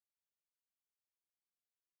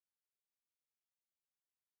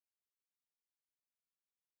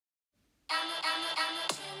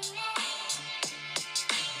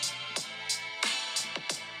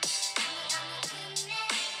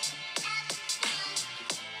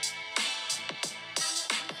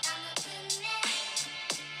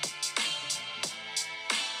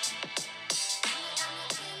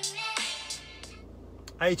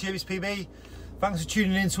Hey YouTube, it's PB. Thanks for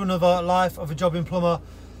tuning in to another Life of a Jobbing Plumber.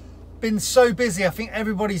 Been so busy, I think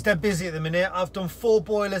everybody's dead busy at the minute. I've done 4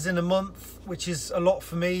 boilers in a month, which is a lot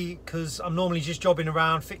for me because I'm normally just jobbing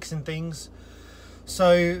around fixing things.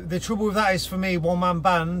 So the trouble with that is, for me, one-man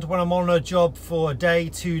band, when I'm on a job for a day,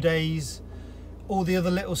 2 days, all the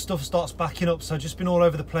other little stuff starts backing up. So I've just been all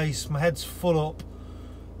over the place, my head's full up,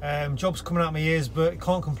 jobs coming out my ears, but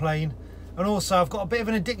can't complain. And also I've got a bit of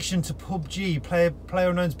an addiction to PUBG,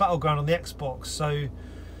 PlayerUnknown's Battleground on the Xbox. So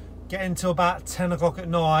getting to about 10 o'clock at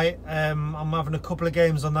night, I'm having a couple of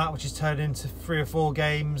games on that, which is turned into 3 or 4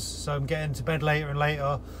 games. So I'm getting to bed later and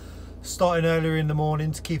later, starting earlier in the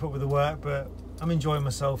morning to keep up with the work, but I'm enjoying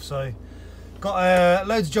myself. So got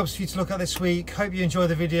loads of jobs for you to look at this week. Hope you enjoy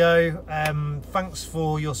the video. Thanks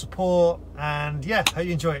for your support, and yeah, hope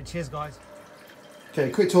you enjoy it. Cheers guys. Okay,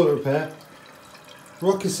 quick toilet repair.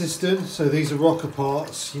 Rocker system, so these are rocker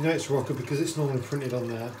parts. You know it's rocker because it's normally printed on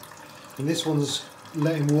there. And this one's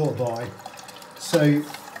letting water by. So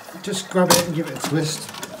just grab it and give it a twist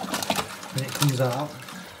and it comes out.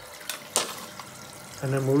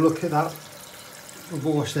 And then we'll look at that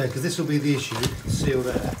wash there, because this will be the issue, the seal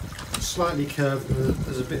there. It's slightly curved and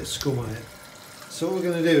there's a bit of scum on it. So what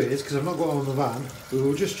we're going to do is, because I've not got it on the van, we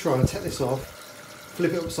will just try and take this off,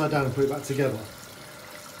 flip it upside down and put it back together.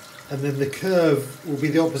 And then the curve will be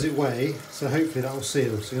the opposite way, so hopefully that will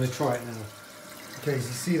seal. So I'm going to try it now. Okay, so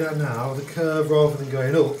you see that now, the curve rather than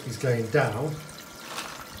going up is going down.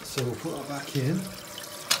 So we'll put that back in.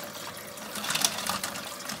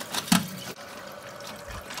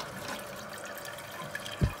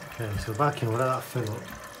 Okay, so back in, we'll let that fill up.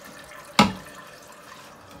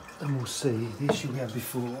 And we'll see the issue we had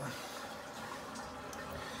before.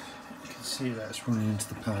 You can see that it's running into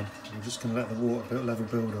the pad. We're just going to let the water level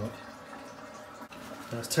build up.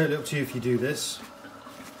 Now it's totally up to you if you do this.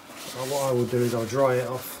 So what I will do is I'll dry it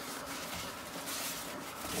off.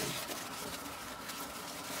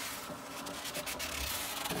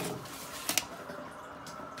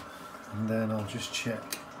 And then I'll just check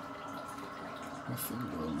my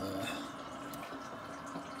finger on there.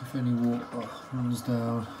 If any water runs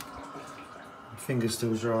down, my finger's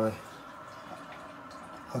still dry.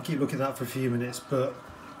 I'll keep looking at that for a few minutes, but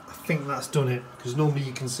I think that's done it, because normally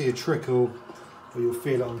you can see a trickle or you'll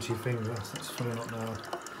feel it onto your finger. That's filling up now.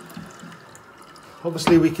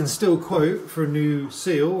 Obviously we can still quote for a new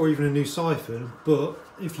seal or even a new siphon, but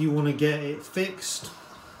if you want to get it fixed,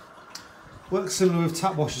 works similar with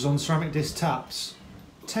tap washers on ceramic disc taps.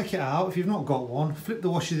 Take it out if you've not got one, flip the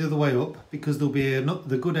washer the other way up, because there'll be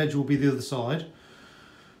the good edge will be the other side.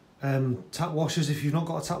 Tap washers, if you've not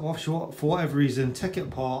got a tap washer for whatever reason, take it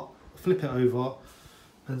apart, flip it over,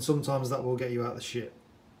 and sometimes that will get you out of the shit.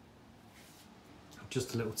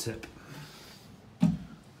 Just a little tip. There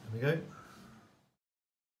we go.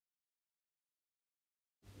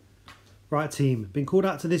 Right team, been called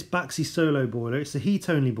out to this Baxi Solo boiler. It's a heat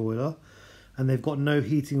only boiler and they've got no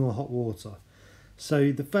heating or hot water.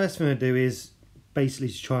 So the first thing I do is basically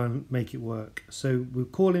to try and make it work. So we're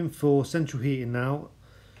calling for central heating now.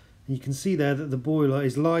 And you can see there that the boiler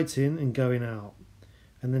is lighting and going out.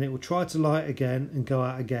 And then it will try to light again and go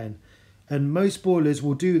out again. And most boilers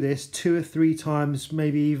will do this 2 or 3 times,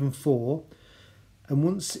 maybe even 4. And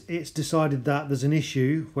once it's decided that there's an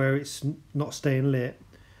issue where it's not staying lit,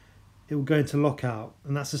 it will go into lockout,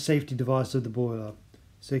 and that's a safety device of the boiler.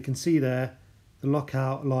 So you can see there, the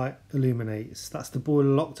lockout light illuminates. That's the boiler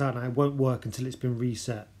locked out and it won't work until it's been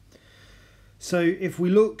reset. So if we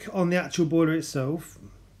look on the actual boiler itself,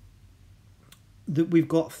 that we've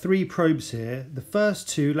got 3 probes here. The first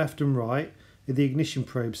 2, left and right, are the ignition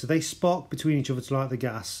probes. So they spark between each other to light the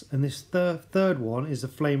gas. And this third one is a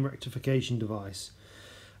flame rectification device.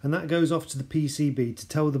 And that goes off to the PCB to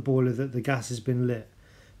tell the boiler that the gas has been lit.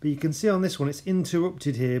 But you can see on this one, it's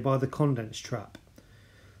interrupted here by the condense trap.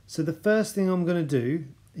 So the first thing I'm going to do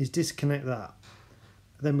is disconnect that.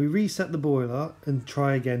 Then we reset the boiler and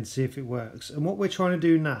try again to see if it works. And what we're trying to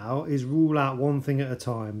do now is rule out one thing at a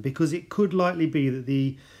time, because it could likely be that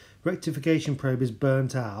the rectification probe is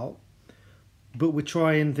burnt out, but we're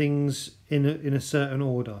trying things in a certain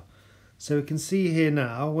order. So we can see here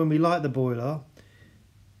now, when we light the boiler,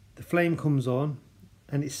 the flame comes on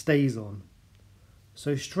and it stays on.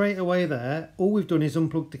 So straight away there, all we've done is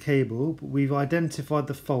unplug the cable, but we've identified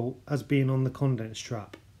the fault as being on the condense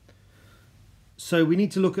trap. So we need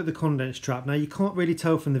to look at the condense trap. Now you can't really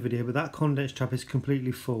tell from the video, but that condense trap is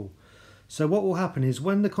completely full. So what will happen is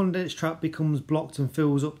when the condense trap becomes blocked and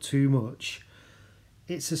fills up too much,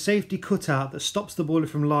 it's a safety cutout that stops the boiler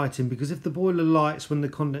from lighting, because if the boiler lights when the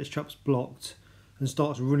condense trap's blocked and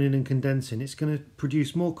starts running and condensing, it's going to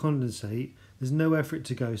produce more condensate. There's nowhere for it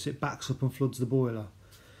to go, so it backs up and floods the boiler.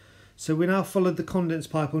 So we now followed the condense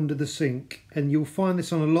pipe under the sink, and you'll find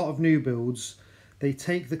this on a lot of new builds. They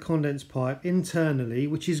take the condense pipe internally,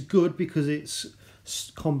 which is good because it's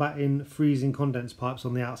combating freezing condense pipes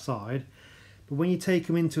on the outside. But when you take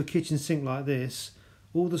them into a kitchen sink like this,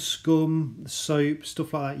 all the scum, the soap,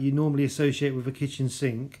 stuff like that you normally associate with a kitchen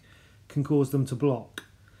sink can cause them to block.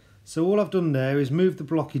 So all I've done there is move the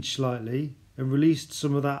blockage slightly and released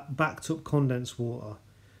some of that backed up condense water.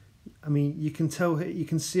 I mean, you can tell, you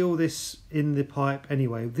can see all this in the pipe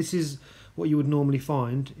anyway. This is what you would normally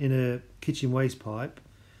find in a kitchen waste pipe.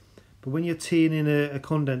 But when you're teeing in a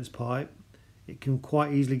condense pipe, it can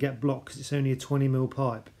quite easily get blocked because it's only a 20mm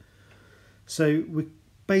pipe. So we're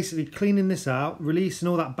basically cleaning this out, releasing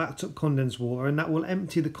all that backed up condense water, and that will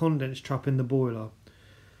empty the condense trap in the boiler.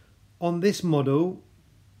 On this model,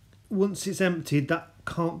 once it's emptied, that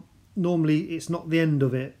can't, normally it's not the end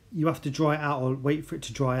of it. You have to dry it out or wait for it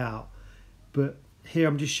to dry out. But here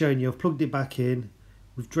I'm just showing you, I've plugged it back in,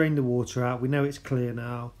 we've drained the water out, we know it's clear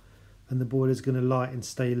now, and the boiler's going to light and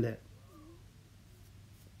stay lit.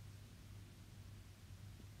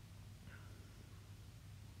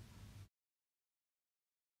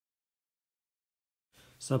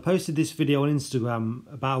 So I posted this video on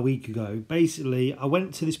Instagram about a week ago. Basically, I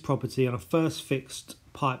went to this property and I first fixed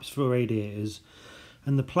pipes for radiators,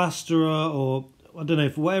 and the plasterer, or I don't know,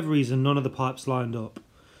 for whatever reason, none of the pipes lined up.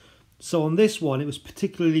 So on this one, it was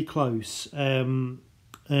particularly close.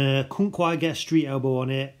 Couldn't quite get a street elbow on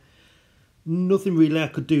it. Nothing really I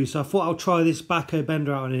could do. So I thought I'll try this backhoe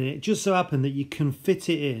bender out on it. It just so happened that you can fit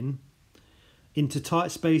it in into tight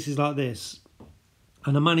spaces like this,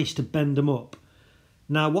 and I managed to bend them up.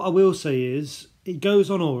 Now what I will say is, it goes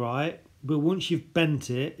on all right, but once you've bent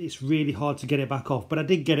it, it's really hard to get it back off. But I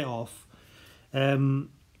did get it off.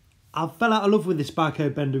 I fell out of love with this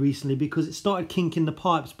backhoe bender recently because it started kinking the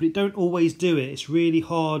pipes, but it don't always do it. It's really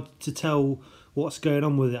hard to tell what's going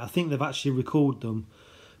on with it. I think they've actually recalled them,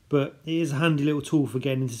 but it is a handy little tool for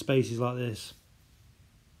getting into spaces like this.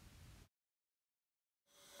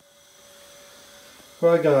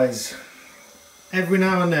 Right guys, every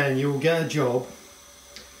now and then you'll get a job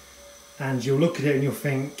and you'll look at it and you'll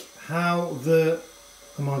think, how the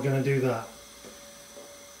am I going to do that?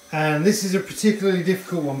 And this is a particularly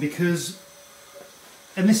difficult one because,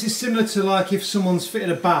 and this is similar to like if someone's fitted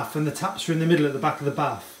a bath and the taps are in the middle at the back of the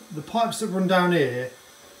bath. The pipes that run down here,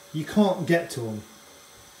 you can't get to them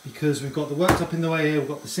because we've got the worktop in the way here, we've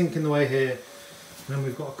got the sink in the way here, and then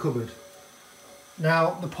we've got a cupboard.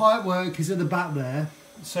 Now the pipe work is at the back there,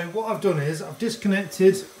 so what I've done is I've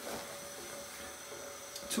disconnected,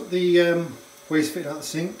 took the waste fit out the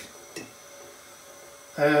sink,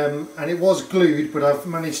 and it was glued, but I've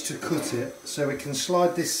managed to cut it so we can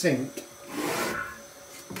slide this sink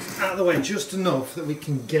out of the way just enough that we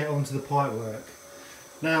can get onto the pipe work.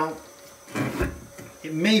 Now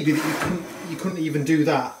it may be that you couldn't even do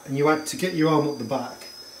that and you had to get your arm up the back.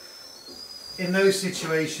 In those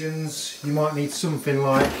situations you might need something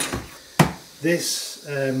like this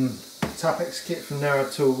Tapex kit from Narrow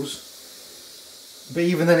Tools, but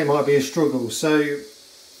even then it might be a struggle. So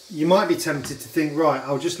you might be tempted to think, right,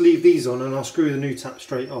 I'll just leave these on and I'll screw the new tap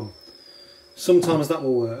straight on. Sometimes that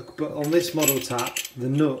will work, but on this model tap the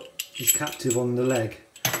nut is captive on the leg.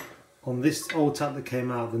 On this old tap that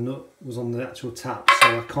came out, the nut was on the actual tap,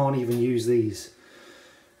 so I can't even use these.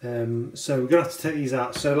 So we're going to have to take these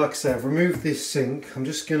out. So like I said, I've removed this sink. I'm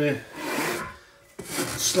just going to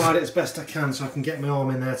slide it as best I can so I can get my arm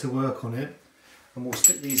in there to work on it, and we'll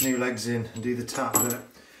stick these new legs in and do the tap. But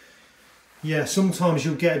yeah, sometimes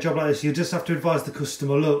you'll get a job like this, you'll just have to advise the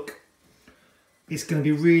customer, look, it's going to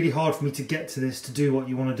be really hard for me to get to this to do what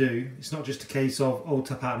you want to do. It's not just a case of old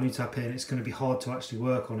tap out, new tap in. It's going to be hard to actually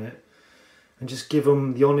work on it. And just give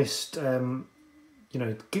them the honest, you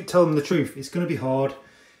know, tell them the truth. It's going to be hard. It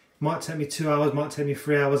might take me 2 hours, might take me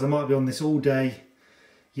 3 hours. I might be on this all day,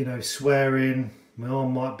 you know, swearing. My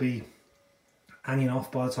arm might be hanging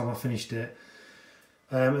off by the time I finished it.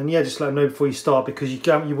 And yeah, just let them know before you start, because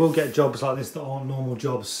you will get jobs like this that aren't normal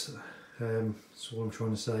jobs. That's what I'm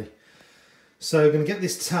trying to say. So I'm going to get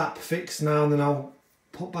this tap fixed now, and then I'll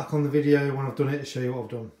pop back on the video when I've done it to show you what I've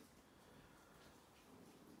done.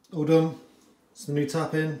 All done. It's the new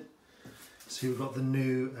tap in. So we've got the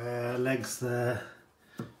new legs there.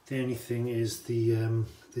 The only thing is the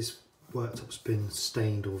this worktop's been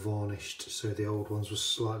stained or varnished, so the old ones were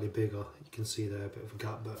slightly bigger. You can see there a bit of a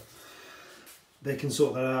gap, but they can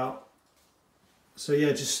sort that out. So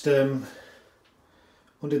yeah, just undid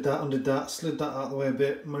that, slid that out of the way a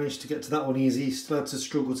bit, managed to get to that one easy. Still had to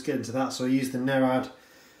struggle to get into that, so I used the Nerad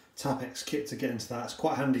Tapex kit to get into that. It's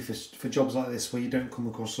quite handy for jobs like this where you don't come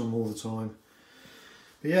across them all the time.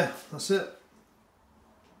 But yeah, that's it.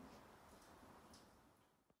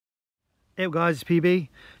 Hey guys, it's PB.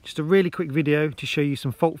 Just a really quick video to show you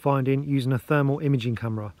some fault finding using a thermal imaging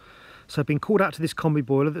camera. So I've been called out to this combi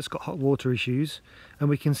boiler that's got hot water issues, and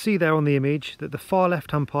we can see there on the image that the far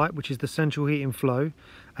left hand pipe, which is the central heating flow,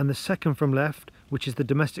 and the second from left, which is the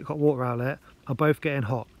domestic hot water outlet, are both getting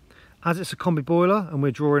hot. As it's a combi boiler and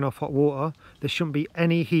we're drawing off hot water, there shouldn't be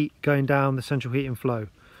any heat going down the central heating flow.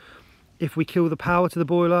 If we kill the power to the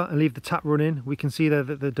boiler and leave the tap running, we can see there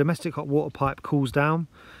that the domestic hot water pipe cools down,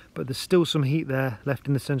 but there's still some heat there left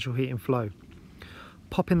in the central heating flow.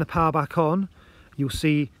 Popping the power back on, you'll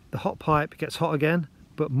see the hot pipe gets hot again,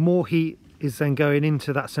 but more heat is then going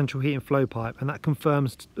into that central heating flow pipe, and that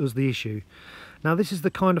confirms us the issue. Now this is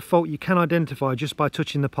the kind of fault you can identify just by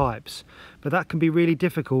touching the pipes, but that can be really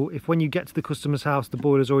difficult if when you get to the customer's house the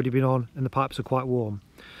boiler's already been on and the pipes are quite warm.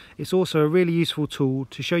 It's also a really useful tool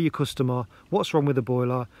to show your customer what's wrong with the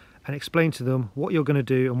boiler and explain to them what you're going to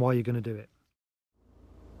do and why you're going to do it.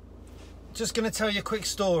 Just going to tell you a quick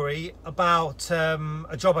story about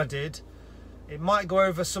a job I did. It might go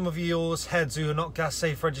over some of yours heads who are not gas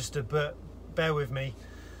safe registered, but bear with me.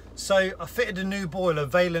 So I fitted a new boiler,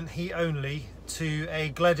 Valent heat only, to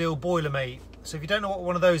a Gledhill Boilermate. So if you don't know what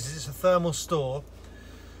one of those is, it's a thermal store.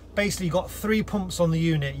 Basically you've got 3 pumps on the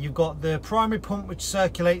unit. You've got the primary pump which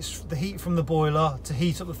circulates the heat from the boiler to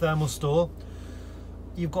heat up the thermal store.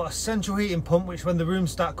 You've got a central heating pump which, when the room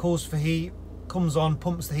stat calls for heat, comes on,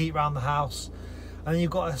 pumps the heat around the house. And then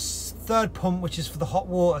you've got a third pump which is for the hot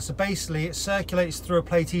water. So basically it circulates through a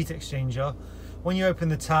plate heat exchanger. When you open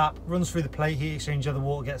the tap, runs through the plate heat exchanger, the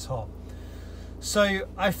water gets hot. So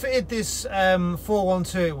I fitted this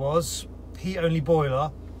 412, it was, heat only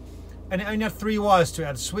boiler, and it only had 3 wires to it. It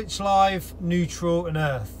had switch live, neutral and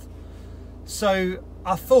earth. So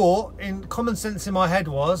I thought, in common sense in my head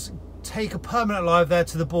was, take a permanent live there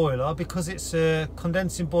to the boiler, because it's a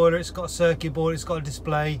condensing boiler, it's got a circuit board, it's got a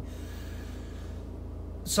display.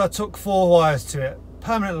 So I took 4 wires to it,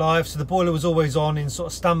 permanent live, so the boiler was always on in sort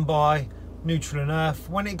of standby, neutral and earth.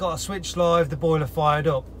 When it got a switch live, the boiler fired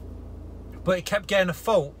up, but it kept getting a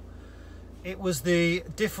fault. It was the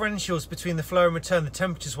differentials between the flow and return, the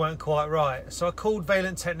temperatures weren't quite right. So I called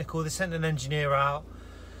Valent Technical, they sent an engineer out,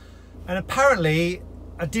 and apparently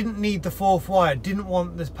I didn't need the 4th wire, didn't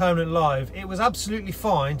want this permanent live. It was absolutely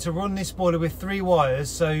fine to run this boiler with 3 wires.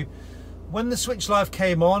 So when the switch live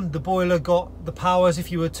came on, the boiler got the power as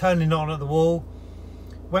if you were turning it on at the wall,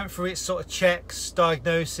 went through its sort of checks,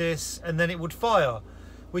 diagnosis, and then it would fire,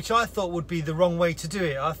 which I thought would be the wrong way to do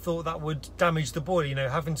it. I thought that would damage the boiler, you know,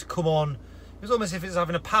 having to come on. It was almost as if it's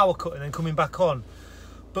having a power cut and then coming back on.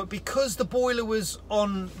 But because the boiler was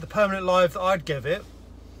on the permanent live that I'd give it,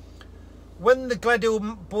 when the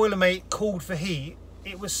Gledhill Boilermate called for heat,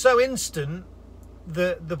 it was so instant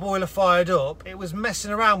that the boiler fired up, it was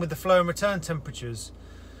messing around with the flow and return temperatures.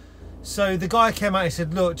 So the guy came out and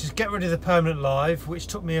said, look, just get rid of the permanent live, which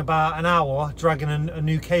took me about an hour dragging a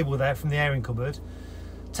new cable there from the airing cupboard.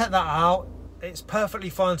 Take that out, it's perfectly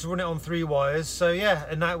fine to run it on 3 wires. So yeah,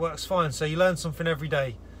 and now it works fine. So you learn something every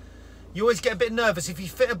day. You always get a bit nervous if you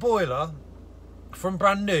fit a boiler from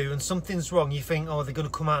brand new and something's wrong. You think, oh, they're going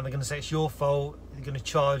to come out and they're going to say it's your fault, they're going to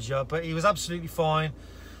charge you. But he was absolutely fine.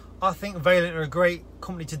 I think Valent are a great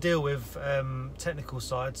company to deal with, technical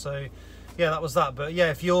side. So yeah, that was that. But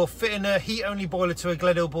yeah, if you're fitting a heat only boiler to a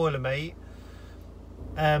Gledhill Boilermate,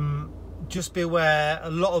 just be aware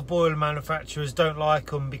a lot of boiler manufacturers don't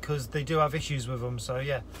like them because they do have issues with them. So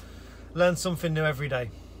yeah, learn something new every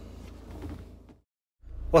day.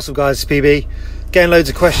 What's up guys, it's PB. Getting loads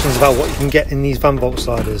of questions about what you can get in these van vault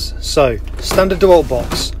sliders. So, standard DeWalt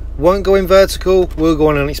box, won't go in vertical, will go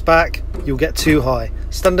on its back, you'll get 2 high.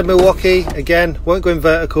 Standard Milwaukee, again, won't go in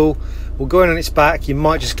vertical, will go in on its back, you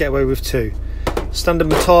might just get away with 2. Standard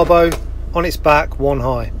Metabo, on its back, 1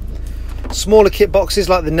 high. Smaller kit boxes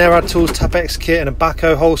like the Nerad Tools Tapex kit and a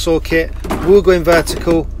Baco hole saw kit will go in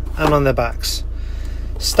vertical and on their backs.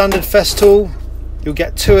 Standard Festool, you'll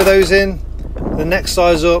get 2 of those in. The next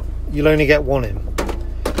size up, you'll only get 1 in.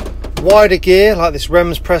 Wider gear like this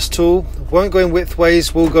Rems press tool won't go in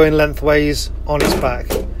widthways, will go in lengthways on its back.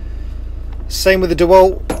 Same with the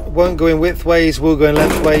DeWalt, won't go in widthways, will go in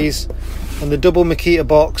lengthways. And the double Makita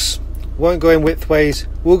box won't go in widthways,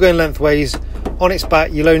 will go in lengthways On its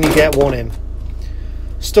back you'll only get one in.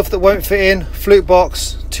 Stuff that won't fit in: flute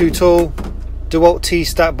box, too tall; DeWalt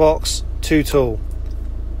T-stack box, too tall.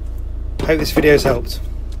 Hope this video's helped.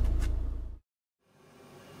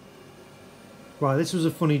 Right, this was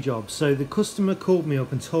a funny job. So the customer called me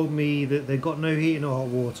up and told me that they got no heating or hot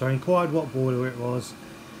water. I inquired what boiler it was.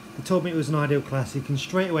 They told me it was an Ideal Classic, and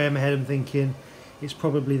straight away in my head I'm thinking it's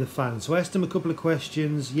probably the fan. So I asked them a couple of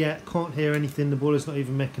questions. Yeah, can't hear anything, the boiler's not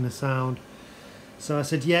even making a sound. So I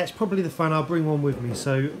said, yeah, it's probably the fan, I'll bring one with me.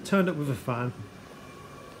 So turned up with a fan.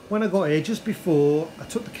 When I got here, just before, I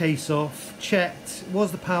took the case off, checked,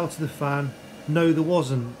 was the power to the fan? No, there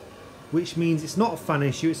wasn't, which means it's not a fan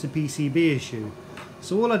issue, it's a PCB issue.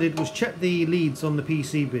 So all I did was check the leads on the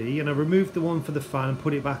PCB, and I removed the one for the fan and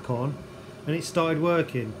put it back on, and it started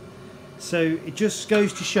working. So it just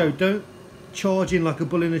goes to show, don't charge in like a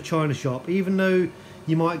bull in a china shop. Even though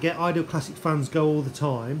you might get Ideal Classic fans go all the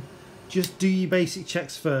time, just do your basic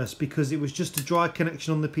checks first, because it was just a dry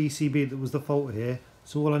connection on the PCB that was the fault here.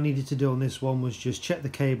 So all I needed to do on this one was just check the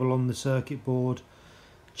cable on the circuit board,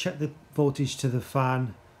 check the voltage to the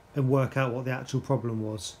fan, and work out what the actual problem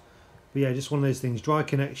was. But yeah, just one of those things, dry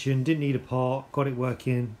connection, didn't need a part, got it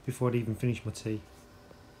working before I'd even finished my tea.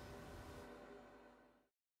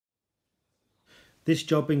 This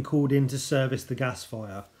job been called in to service the gas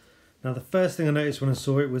fire. Now the first thing I noticed when I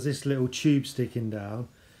saw it was this little tube sticking down,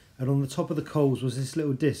 and on the top of the coals was this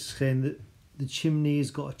little disc saying that the chimney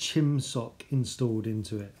has got a chim sock installed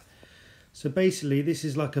into it. So basically this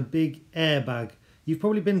is like a big airbag. You've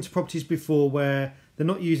probably been to properties before where they're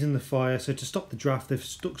not using the fire, so to stop the draft they've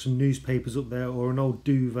stuck some newspapers up there or an old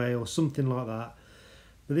duvet or something like that.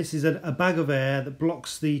 But this is a bag of air that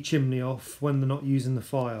blocks the chimney off when they're not using the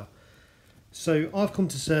fire. So I've come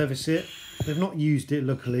to service it. They've not used it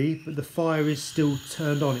luckily, but the fire is still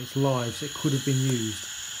turned on, it's live, so it could have been used.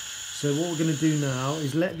 So what we're going to do now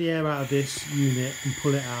is let the air out of this unit and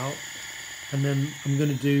pull it out, and then I'm going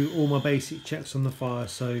to do all my basic checks on the fire.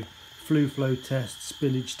 So flue flow test,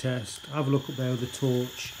 spillage test, have a look up there with the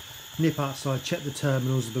torch, nip outside, check the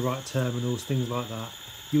terminals are the right terminals, things like that.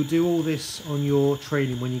 You'll do all this on your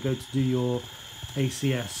training when you go to do your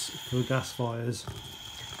ACS for gas fires,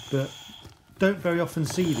 but don't very often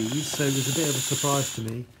see these, so it was a bit of a surprise to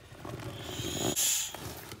me.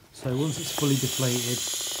 So once it's fully deflated,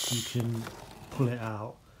 you can pull it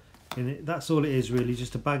out, and that's all it is really,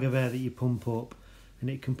 just a bag of air that you pump up, and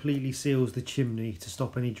it completely seals the chimney to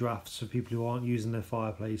stop any drafts for people who aren't using their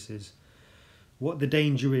fireplaces. What the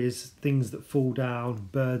danger is, things that fall down,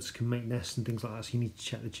 birds can make nests and things like that, so you need to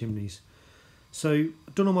check the chimneys. So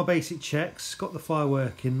I've done all my basic checks, got the fire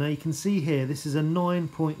working. Now you can see here this is a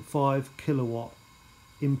 9.5 kilowatt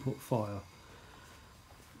input fire,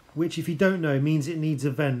 which if you don't know means it needs a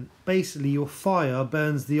vent. Basically your fire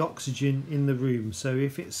burns the oxygen in the room, so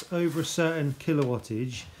if it's over a certain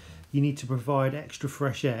kilowattage you need to provide extra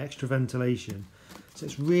fresh air, extra ventilation. So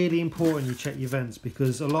it's really important you check your vents,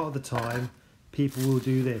 because a lot of the time people will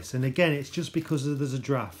do this, and again it's just because there's a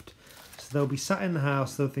draft. So they'll be sat in the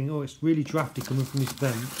house, they'll think, oh, it's really drafty coming from this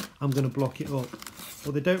vent, I'm going to block it up.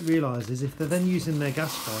 What they don't realise is if they're then using their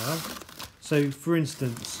gas fire, so for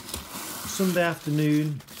instance Sunday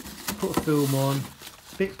afternoon, put a film on,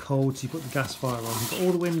 it's a bit cold, so you put the gas fire on, you've got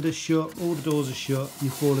all the windows shut, all the doors are shut, you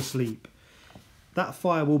fall asleep. That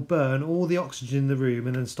fire will burn all the oxygen in the room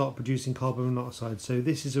and then start producing carbon monoxide. So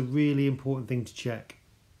this is a really important thing to check.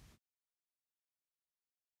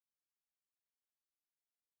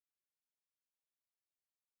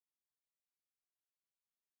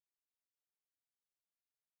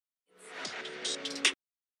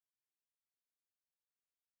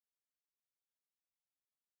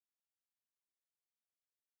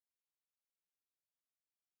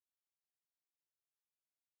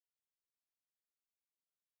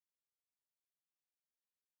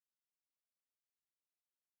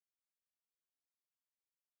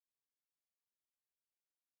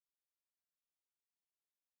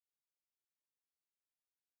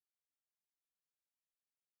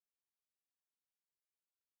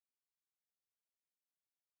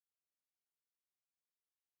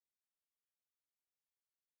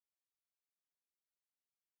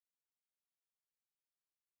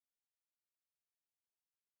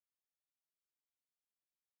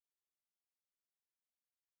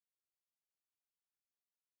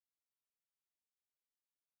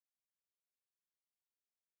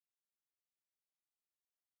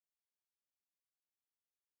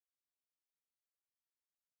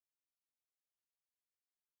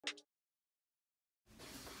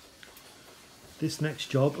 This next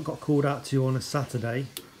job I got called out to on a Saturday.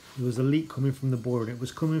 There was a leak coming from the boiler, and it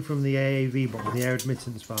was coming from the AAV box, the air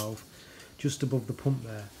admittance valve, just above the pump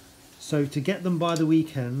there. So to get them by the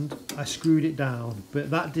weekend, I screwed it down, but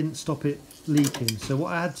that didn't stop it leaking. So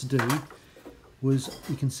what I had to do was,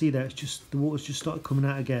 you can see there, it's just the water's just started coming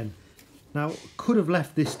out again. Now, could have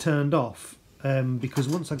left this turned off because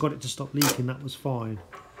once I got it to stop leaking, that was fine.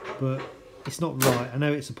 But it's not right. I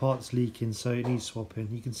know it's a part that's leaking, so it needs swapping.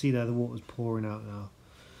 You can see there the water's pouring out now.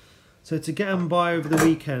 So to get them by over the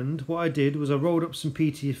weekend, what I did was I rolled up some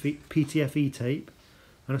PTFE tape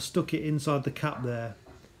and I stuck it inside the cap there,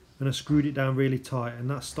 and I screwed it down really tight, and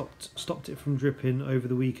that stopped it from dripping over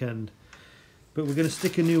the weekend. But we're going to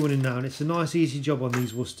stick a new one in now, and it's a nice easy job on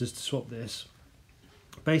these Worcesters to swap this.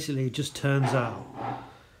 Basically it just turns out.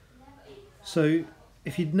 So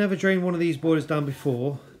if you'd never drained one of these boilers down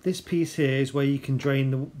before, this piece here is where you can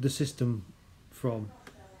drain the system from.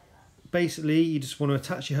 Basically you just want to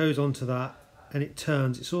attach your hose onto that and it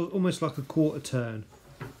turns. It's almost like a quarter turn.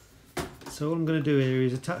 So all I'm going to do here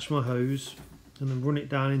is attach my hose and then run it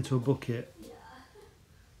down into a bucket,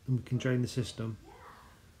 and we can drain the system.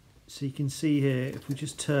 So you can see here, if we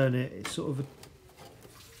just turn it, it's sort of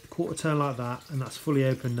a quarter turn like that, and that's fully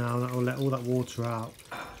open now. That will let all that water out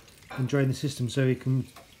and drain the system so we can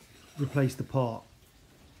replace the part.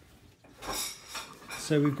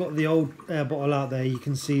 So we've got the old air bottle out there. You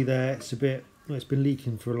can see there it's it's been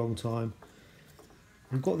leaking for a long time.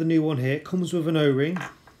 We've got the new one here. It comes with an O-ring,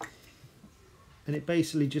 and it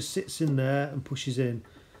basically just sits in there and pushes in.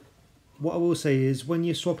 What I will say is, when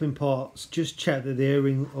you're swapping parts, just check that the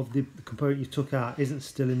O-ring of the component you took out isn't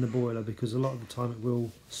still in the boiler, because a lot of the time it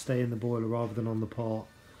will stay in the boiler rather than on the part.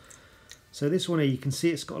 So this one here, you can see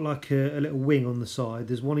it's got like a little wing on the side.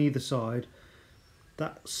 There's one either side.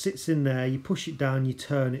 That sits in there, you push it down, you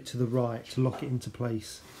turn it to the right to lock it into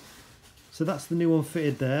place. So that's the new one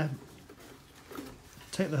fitted there.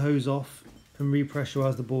 Take the hose off and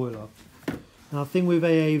repressurise the boiler. Now the thing with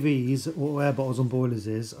AAVs or air bottles on boilers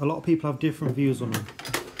is, a lot of people have different views on them.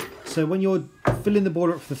 So when you're filling the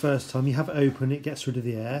boiler up for the first time, you have it open, it gets rid of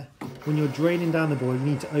the air. When you're draining down the boiler, you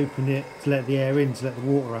need to open it to let the air in, to let the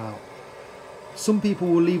water out. Some people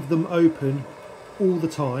will leave them open all the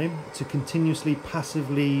time to continuously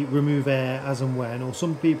passively remove air as and when, or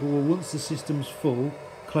some people will, once the system's full,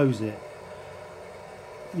 close it.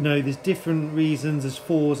 You know, there's different reasons, there's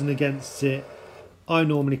fors and against it. I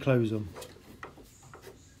normally close them.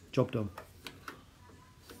 Job done.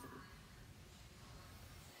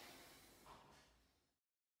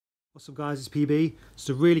 What's up guys, it's PB. Just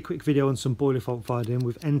a really quick video on some boiler fault finding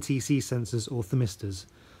with NTC sensors or thermistors.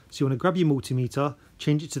 So you want to grab your multimeter,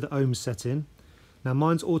 change it to the ohms setting. Now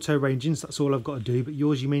mine's auto ranging, so that's all I've got to do, but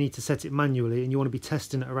yours you may need to set it manually, and you want to be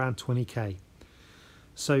testing at around 20k.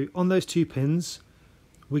 So on those two pins,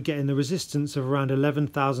 we're getting the resistance of around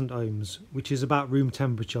 11,000 ohms, which is about room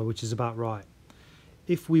temperature, which is about right.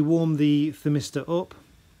 If we warm the thermistor up,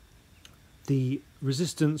 the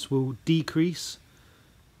resistance will decrease,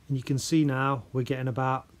 and you can see now we're getting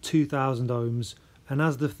about 2,000 ohms, and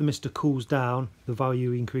as the thermistor cools down, the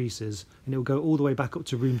value increases, and it will go all the way back up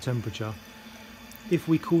to room temperature. If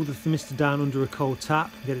we cool the thermistor down under a cold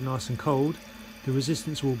tap, get it nice and cold, the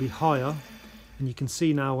resistance will be higher, and you can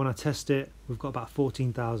see now when I test it, we've got about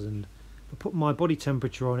 14,000. If I put my body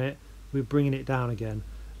temperature on it, we're bringing it down again.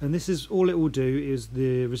 And this is all it will do, is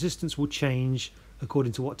the resistance will change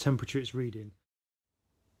according to what temperature it's reading.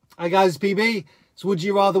 Hi guys, it's PB. It's Would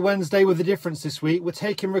You Rather Wednesday with a difference this week. We're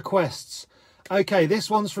taking requests. Okay, this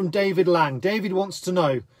one's from David Lang. David wants to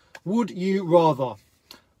know, would you rather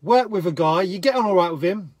work with a guy, you get on alright with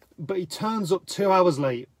him, but he turns up 2 hours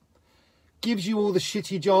late, gives you all the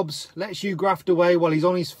shitty jobs, lets you graft away while he's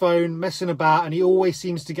on his phone messing about, and he always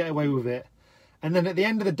seems to get away with it, and then at the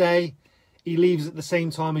end of the day he leaves at the same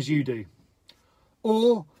time as you do?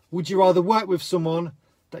 Or would you rather work with someone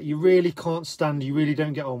that you really can't stand, you really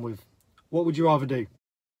don't get on with? What would you rather do?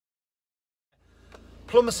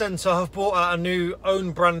 Plumber Centre have brought out a new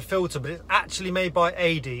own brand filter, but it's actually made by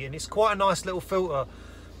AD, and it's quite a nice little filter.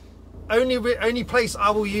 Only place I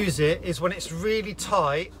will use it is when it's really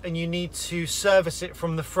tight and you need to service it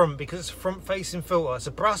from the front, because it's a front facing filter. It's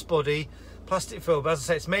a brass body plastic filter, but as I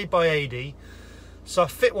say, it's made by AD. So I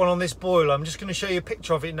fit one on this boiler. I'm just going to show you a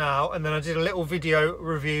picture of it now, and then I did a little video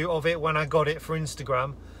review of it when I got it for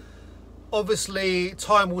Instagram. Obviously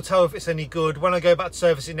time will tell if it's any good when I go back to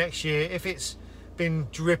service it next year. If it's been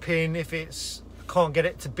dripping, if it's can't get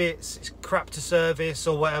it to bits, it's crap to service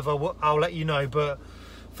or whatever, I'll let you know. But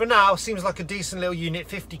for now, seems like a decent little unit,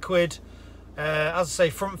 50 quid. As I say,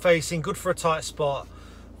 front facing, good for a tight spot.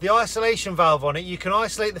 The isolation valve on it, you can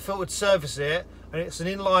isolate the filter to service it, and it's an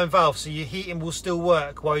inline valve, so your heating will still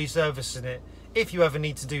work while you're servicing it, if you ever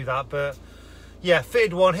need to do that. But yeah,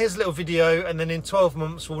 fitted one. Here's a little video, and then in 12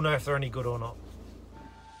 months we'll know if they're any good or not.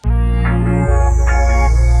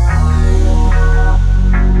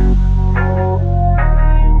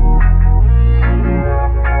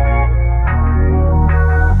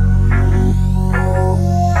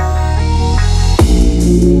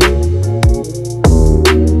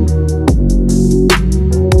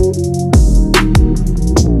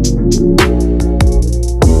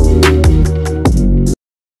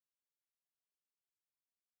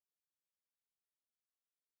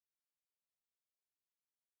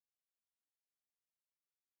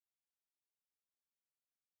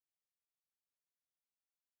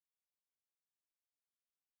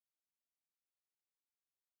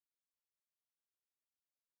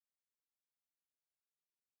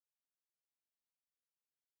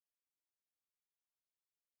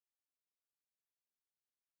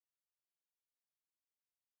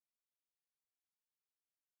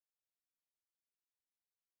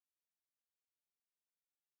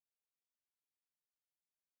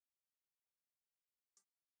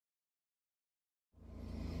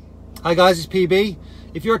 Hi guys, it's PB.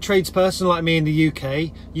 If you're a tradesperson like me in the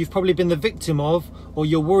UK, you've probably been the victim of, or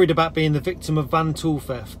you're worried about being the victim of van tool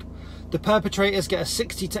theft. The perpetrators get a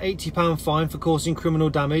 £60 to £80 fine for causing criminal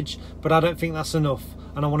damage, but I don't think that's enough,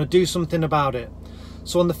 and I want to do something about it.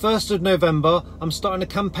 So on the 1st of November, I'm starting a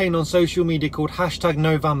campaign on social media called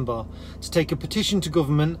 #November to take a petition to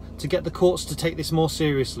government to get the courts to take this more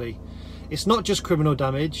seriously. It's not just criminal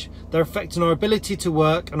damage, they're affecting our ability to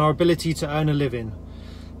work and our ability to earn a living.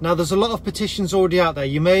 Now there's a lot of petitions already out there,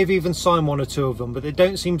 you may have even signed one or two of them, but they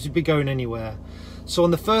don't seem to be going anywhere. So on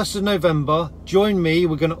the 1st of November, join me,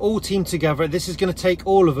 we're going to all team together, this is going to take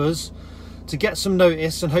all of us to get some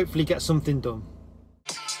notice and hopefully get something done.